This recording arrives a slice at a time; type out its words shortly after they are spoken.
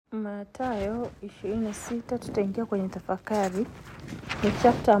Mathayo 26 tutaingia kwenye tafakari. Ni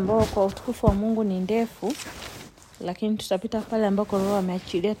chapter ambao kwa utukufu wa Mungu ni ndefu, lakini tutapita pale ambako Roho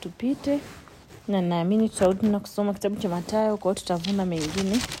ameachilia tupite, na naamini tutarudi na kusoma kitabu cha Mathayo, kwa hiyo tutavuna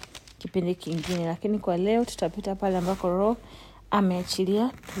mengine kipindi kingine, lakini kwa leo tutapita pale ambako Roho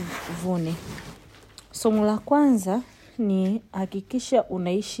ameachilia tuvune. Somo la kwanza ni hakikisha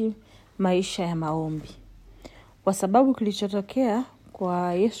unaishi maisha ya maombi. Kwa sababu kilichotokea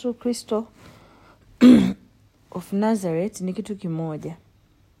kwa Yesu Kristo of Nazareth ni kitu kimoja.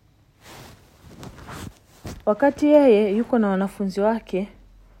 Wakati yeye yuko na wanafunzi wake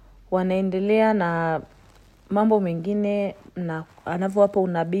wanaendelea na mambo mengine na anavyowapa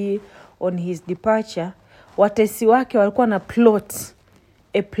unabii on his departure, watesi wake walikuwa na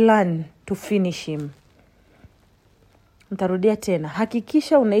a plan to finish him. Nitarudia tena,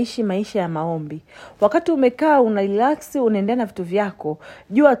 hakikisha unaishi maisha ya maombi. Wakati umekaa una relax, unaendelea na vitu vyako,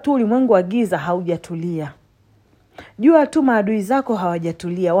 jua tu ulimwengu wa giza haujatulia. Jua tu maadui zako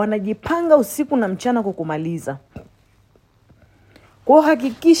hawajatulia, wanajipanga usiku na mchana kukumaliza. Kwa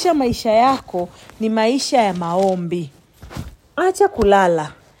hakikisha maisha yako ni maisha ya maombi. Acha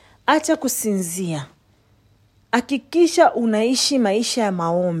kulala, acha kusinzia. Hakikisha unaishi maisha ya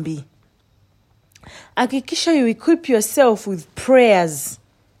maombi. Hakikisha you equip yourself with prayers.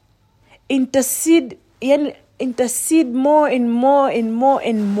 Intercede more and more and more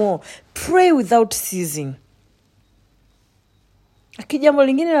and more. Pray without ceasing. Jambo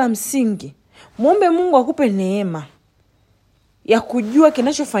lingine la msingi, muombe Mungu akupe neema ya kujua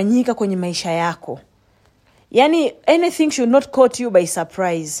kinachofanyika kwenye maisha yako. Yani anything should not caught you by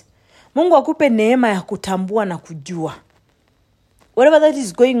surprise. Mungu akupe neema ya kutambua na kujua whatever that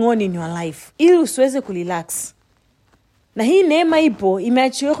is going on in your life, ili usiweze kurelax. Na hii neema ipo,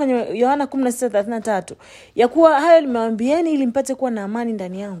 imeachiliwa kwenye Yohana 16:33, ya kuwa hayo nimewaambieni ili mpate kuwa na amani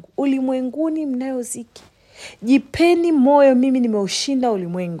ndani yangu. Ulimwenguni mnayo dhiki, jipeni moyo, mimi nimeushinda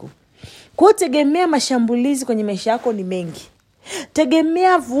ulimwengu. Kwa hiyo tegemea mashambulizi kwenye maisha yako ni mengi.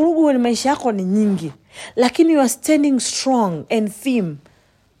 Tegemea vurugu kwenye maisha yako ni nyingi, lakini you are standing strong and firm.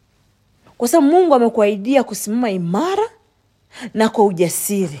 Kwa sababu Mungu amekuahidia kusimama imara na kwa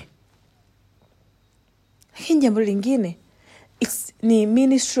ujasiri. Hii jambo lingine ni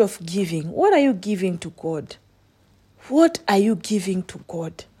ministry of giving. What are you giving to God? What are you giving to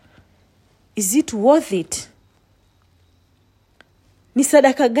God? Is it worth it? Ni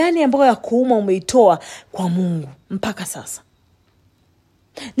sadaka gani ambayo ya kuuma umeitoa kwa Mungu mpaka sasa?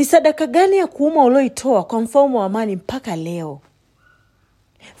 Ni sadaka gani ya kuuma ulioitoa kwa mfalme wa amani mpaka leo?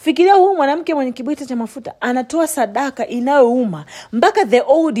 Fikiria huyu mwanamke mwenye kibweta cha mafuta anatoa sadaka inayouma mpaka the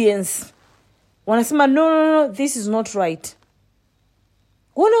audience wanasema no, this is not right.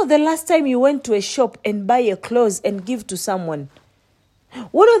 When was the last time you went to a shop and buy a clothes and give to someone?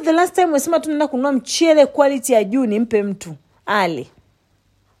 When was the last time unasema tunaenda kununua mchele quality ya juu nimpe mtu ale?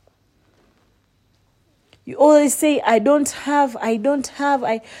 You always say I don't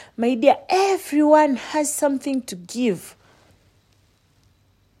have. My dear, everyone has something to give.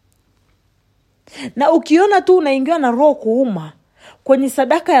 Na ukiona tu unaingiwa na roho kuuma kwenye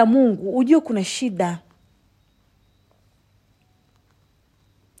sadaka ya Mungu, ujue kuna shida.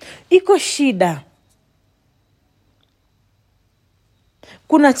 Iko shida.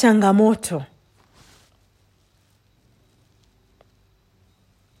 Kuna changamoto.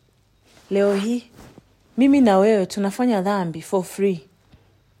 Leo hii mimi na wewe tunafanya dhambi for free.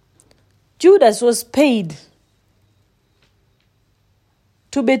 Judas was paid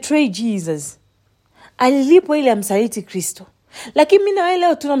to betray Jesus. Alilipwa ili amsaliti Kristo. Lakini mimi na wewe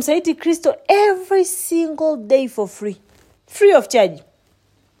leo tunamsaliti Kristo every single day for free. Free of charge.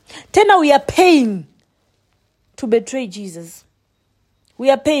 Tena we are paying to betray Jesus.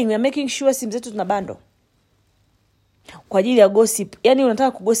 We are paying, we are making sure simu zetu tuna bando kwa ajili ya gossip. Yani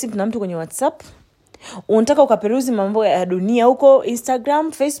unataka kugossip na mtu kwenye WhatsApp, unataka ukaperuzi mambo ya dunia huko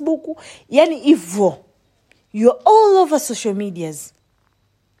Instagram, Facebook, yani hivyo. You are all over social medias.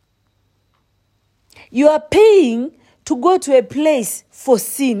 You are paying to go to a place for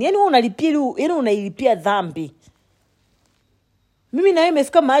sin. Yani unailipia dhambi. Mimi na wewe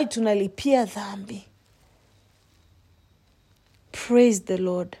imefika mahali tunalipia dhambi. Praise the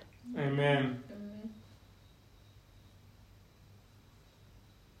Lord. Amen.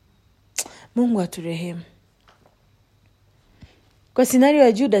 Mungu aturehemu. Kwa scenario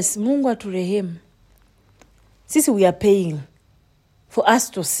ya Judas, Mungu aturehemu. Sisi we are paying for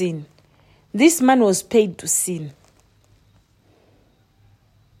us to sin. This man was paid to sin.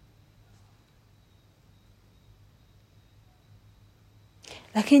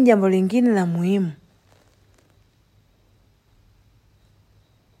 Lakini jambo lingine la muhimu,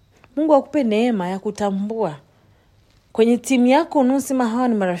 Mungu akupe neema ya kutambua kwenye timu yako unaosema hawa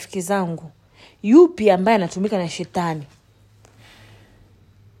ni marafiki zangu, yupi ambaye anatumika na shetani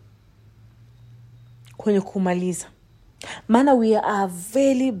kwenye kumaliza. Maana we are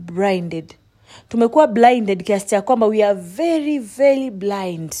very blinded. Tumekuwa blinded kiasi cha kwamba we are very very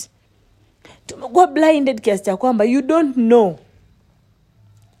blind. Tumekuwa blinded kiasi cha kwamba you don't know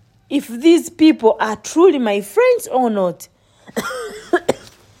if these people are truly my friends or not.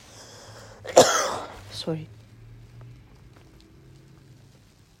 Sorry.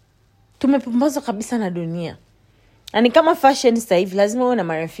 Tumepumbaza kabisa na dunia. Na ni kama fashion sasa hivi lazima uwe na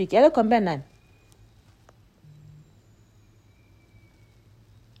marafiki. Alikwambia nani?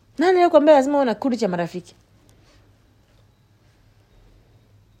 Nani alikwambia lazima uwe na kundi cha marafiki?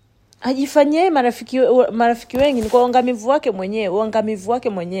 Ajifanyie marafiki wengi ni kwa uangamivu wake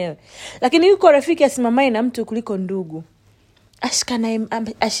mwenyewe. Lakini yuko rafiki asimamaye na mtu kuliko ndugu.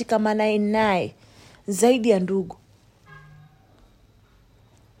 Ashikamanaye naye zaidi ya ndugu.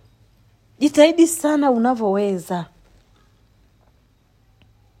 Jitahidi sana unavyoweza.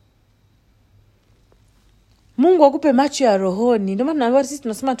 Mungu akupe macho ya rohoni. Ndio maana sisi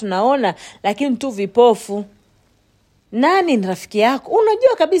tunasema tunaona lakini tu vipofu. Nani ni rafiki yako?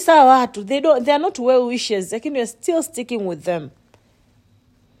 Unajua kabisa watu they are not well wishers, lakini you are still sticking with them.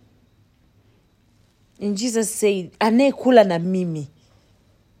 And Jesus said, anayekula na mimi,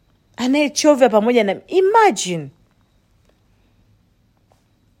 anayechovya pamoja na, imagine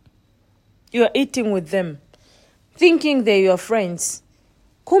you are eating with them thinking they're your friends,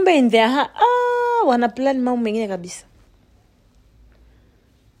 kumbe in their heart wana plan mambo mengine kabisa.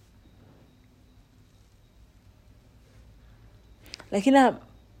 Lakini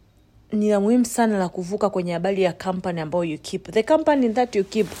ni la muhimu sana la kuvuka kwenye habari ya company ambayo you keep. The company that you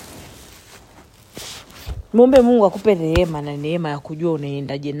keep. Muombe Mungu akupe neema na neema ya kujua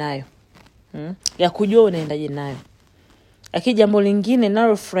unaendaje nayo. Ya kujua unaendaje nayo. Lakini jambo lingine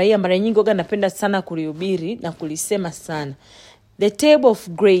nalofurahia mara nyingi huwa napenda sana kulihubiri na kulisema sana. The table of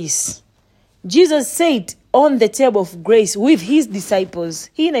grace. Jesus said on the table of grace with his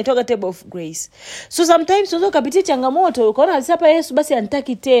disciples. Hii inaitwa table of grace. So sometimes unaweza kupitia changamoto ukaona hapa Yesu basi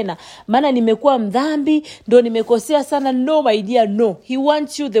anitaki tena maana nimekuwa mdhambi, ndio nimekosea sana. No my dear, no. He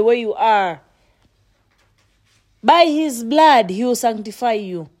wants you the way you are. By his blood he will sanctify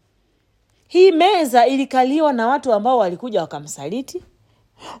you. Hii meza ilikaliwa na watu ambao walikuja wakamsaliti.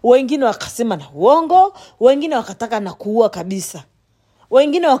 Wengine wakasema na uongo, wengine wakataka na kuua kabisa.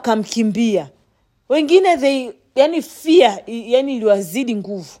 Wengine wakamkimbia. Wengine fear iliwazidi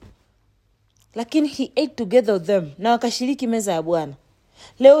nguvu. Lakini he ate together with them na wakashiriki meza ya Bwana.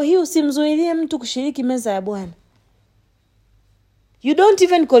 Leo hii usimzuilie mtu kushiriki meza ya Bwana. You don't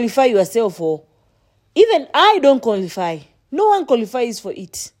even qualify yourself for. Even I don't qualify. No one qualifies for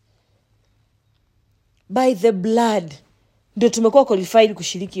it. By the blood ndio tumekuwa qualified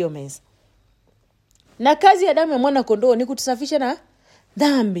kushiriki hiyo meza. Na kazi ya damu ya mwana kondoo ni kutusafisha na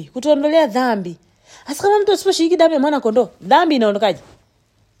dhambi, kutuondolea dhambi. Hasa kama mtu asiposhiriki damu ya mwana kondoo, dhambi inaondokaje?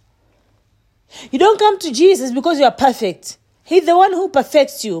 You don't come to Jesus because you are perfect. He's the one who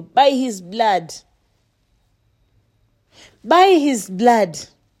perfects you by his blood. By his blood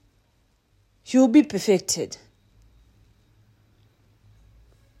you will be perfected.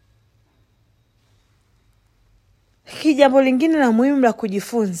 Jambo lingine la muhimu la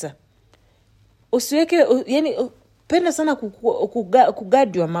kujifunza. Usiweke penda sana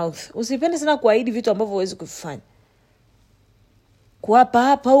kuguard your mouth. Usipende sana kuahidi vitu ambavyo huwezi kufanya. Kuapa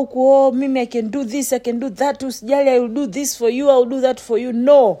hapa huko, mimi I can do this, I can do that, usijali, I will do this for you, I will do that for you.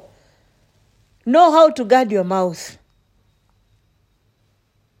 No. Know how to guard your mouth.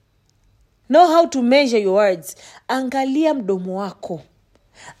 Know how to measure your words. Angalia mdomo wako.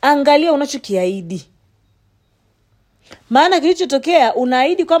 Angalia unachokiahidi. Maana kilichotokea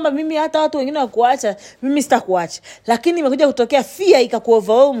unaahidi kwamba mimi hata watu wengine wakuacha, mimi sitakuacha. Lakini imekuja kutokea fear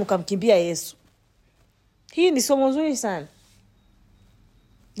ikakuoverwhelm ukamkimbia Yesu. Hii ni somo zuri sana.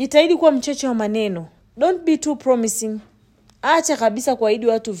 Jitahidi kuwa mcheche wa maneno. Don't be too promising. Acha kabisa kuahidi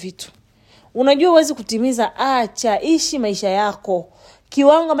watu vitu. Unajua huwezi kutimiza, acha, ishi maisha yako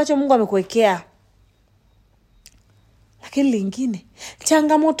kiwango ambacho Mungu amekuwekea. Lakini lingine,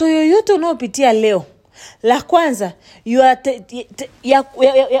 changamoto yoyote unayopitia leo, la kwanza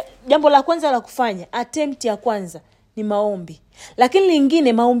jambo la kwanza la kufanya, attempt ya kwanza ni maombi. Lakini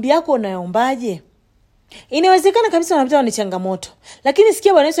lingine, maombi yako unayoombaje? Inawezekana kabisa unapita na changamoto, lakini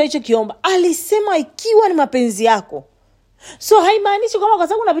sikia Bwana Yesu alichokiomba. Alisema ikiwa ni mapenzi yako. So haimaanishi kwamba kwa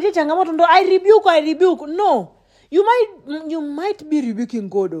sababu unapitia changamoto ndo I rebuke. No. You might be rebuking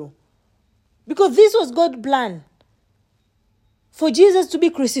God. Because this was God's plan. for Jesus to be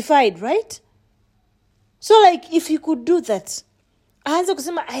crucified, right? So like if he could do that, aanze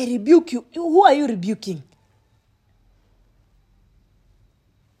kusema I rebuke you. Who are you rebuking?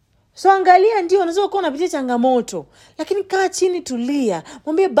 So angalia, ndio unaweza kuwa unapitia changamoto, lakini kaa chini, tulia,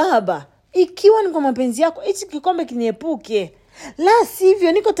 mwambie Baba, ikiwa ni kwa mapenzi yako hichi kikombe kiniepuke, la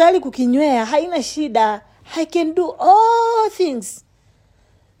sivyo niko tayari kukinywea, haina shida. I can do all things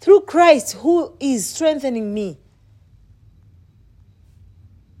through Christ who is strengthening me.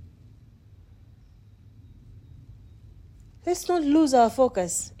 Let's not lose our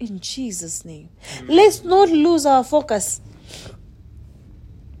focus in Jesus' name. Let's not lose our focus.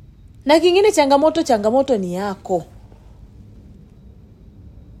 Na kingine, changamoto ni yako.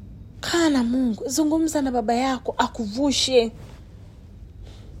 Kaa na Mungu, zungumza na baba yako akuvushe.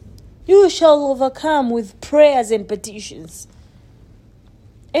 You shall overcome with prayers and petitions,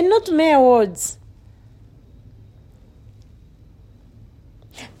 and not mere words.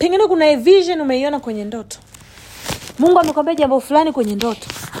 Pengine kuna vision umeiona kwenye ndoto. Mungu amekwambia jambo fulani kwenye ndoto.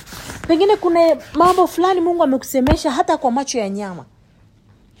 Pengine kuna mambo fulani Mungu amekusemesha hata kwa macho ya nyama.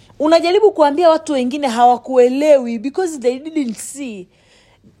 Unajaribu kuambia watu wengine, hawakuelewi because they didn't see.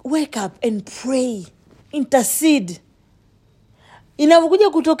 Wake up and pray. Intercede. Inapokuja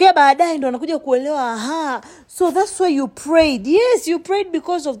kutokea baadaye ndio anakuja kuelewa, aha, so that's why you prayed. Yes, you prayed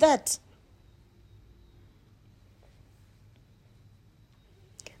because of that.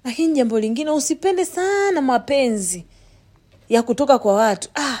 Lakini jambo lingine, usipende sana mapenzi ya kutoka kwa watu.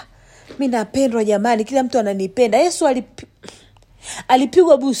 Mimi napendwa jamani, kila mtu ananipenda. Yesu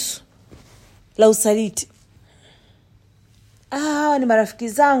alipigwa busu la usaliti. Hawa ni marafiki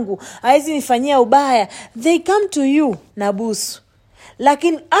zangu, haizi nifanyia ubaya. They come to you na busu.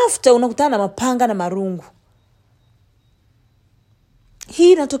 Lakini after unakutana na mapanga na marungu.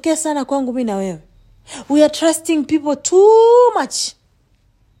 Hii inatokea sana kwangu mimi na wewe. We are trusting people too much.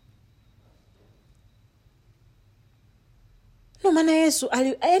 No, maana Yesu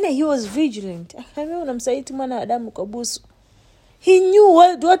he was vigilant. Wewe unamsaliti mwana wa Adamu kwa busu. He knew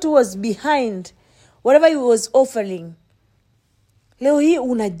what was behind whatever he was offering. Leo hii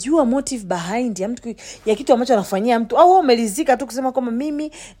unajua motive behind ya kitu ambacho anafanyia mtu, au umelizika tu kusema kama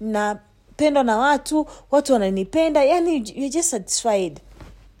mimi napendwa na watu wananipenda, yani you're just satisfied.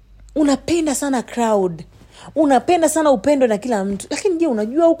 Unapenda sana crowd, unapenda sana upendo na kila mtu, lakini je,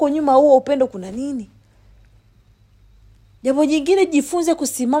 unajua huko nyuma huo upendo kuna nini? Jambo jingine, jifunze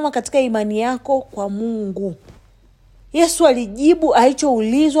kusimama katika imani yako kwa Mungu. Yesu alijibu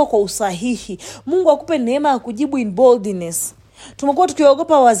alichoulizwa kwa usahihi. Mungu akupe neema ya kujibu in boldness. Tumekuwa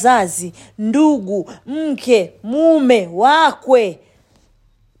tukiogopa wazazi, ndugu, mke, mume, wakwe,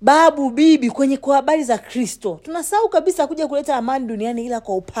 babu, bibi kwenye kwa habari za Kristo. Tunasahau kabisa kuja kuleta amani duniani ila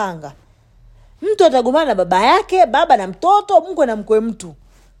kwa upanga. Mtu atagombana na baba yake, baba na mtoto, mkwe na mkwe mtu.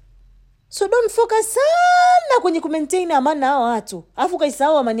 So don't focus sana kwenye kumaintain amani na hao watu, afu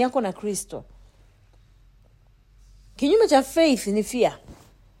kaisahau amani yako na Kristo. Kinyume cha faith ni fear.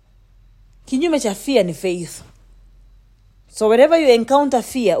 Kinyume cha fear ni faith. So wherever you encounter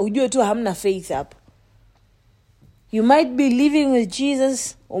fear, ujue tu hamna faith hapo. You might be living with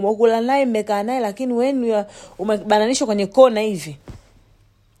Jesus, umekula naye, mmekaa naye, lakini when you umebananishwa kwenye kona hivi,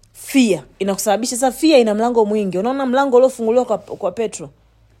 fear inakusababisha. Sasa fear ina mlango mwingi. Unaona mlango uliofunguliwa kwa Petro,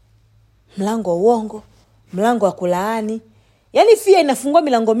 mlango wa uongo, mlango wa kulaani. Yaani fear inafungua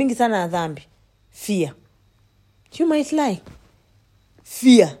milango mingi sana ya dhambi. Fear. You might lie.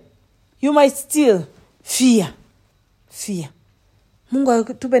 Fear. You might steal. Fear. Mungu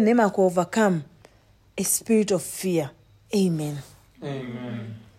atupe neema ya overcome a spirit of fear. Amen. Amen.